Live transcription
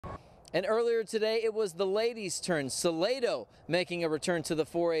And earlier today, it was the ladies' turn. Salado making a return to the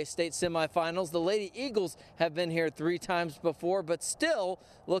 4A state semifinals. The Lady Eagles have been here 3 times before, but still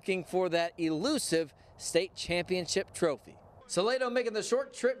looking for that elusive state championship trophy. Salado making the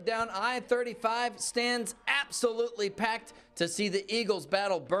short trip down I-35, stands absolutely packed to see the Eagles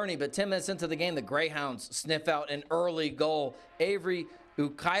battle Boerne, but 10 minutes into the game, the Greyhounds sniff out an early goal. Avery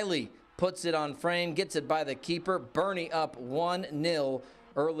Ukaili puts it on frame, gets it by the keeper. Boerne up 1-0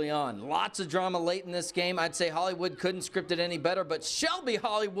 early on. Lots of drama late in this game. I'd say Hollywood couldn't script it any better, but Shelby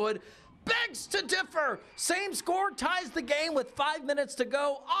Hollywood begs to differ. Same score, ties the game with 5 minutes to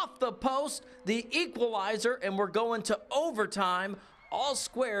go. Off the post, the equalizer, and we're going to overtime, all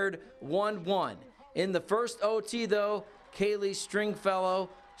squared 1-1. In the first OT, though, Kaylee Stringfellow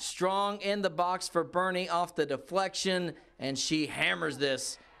strong in the box for Boerne off the deflection, and she hammers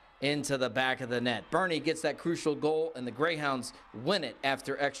this into the back of the net. Boerne gets that crucial goal, and the Greyhounds win it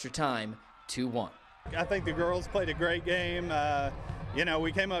after extra time, 2-1. I think the girls played a great game. You know,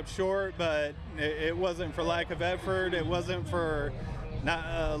 we came up short, but it wasn't for lack of effort. It wasn't for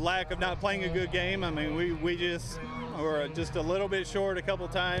lack of not playing a good game. I mean, we just were just a little bit short a couple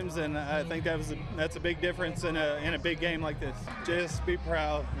times, and I think that's a big difference in a big game like this. Just be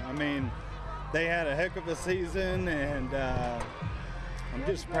proud. I mean, they had a heck of a season, and I'm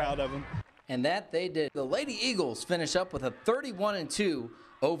just proud of them. And that they did. The Lady Eagles finish up with a 31-2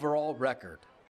 overall record.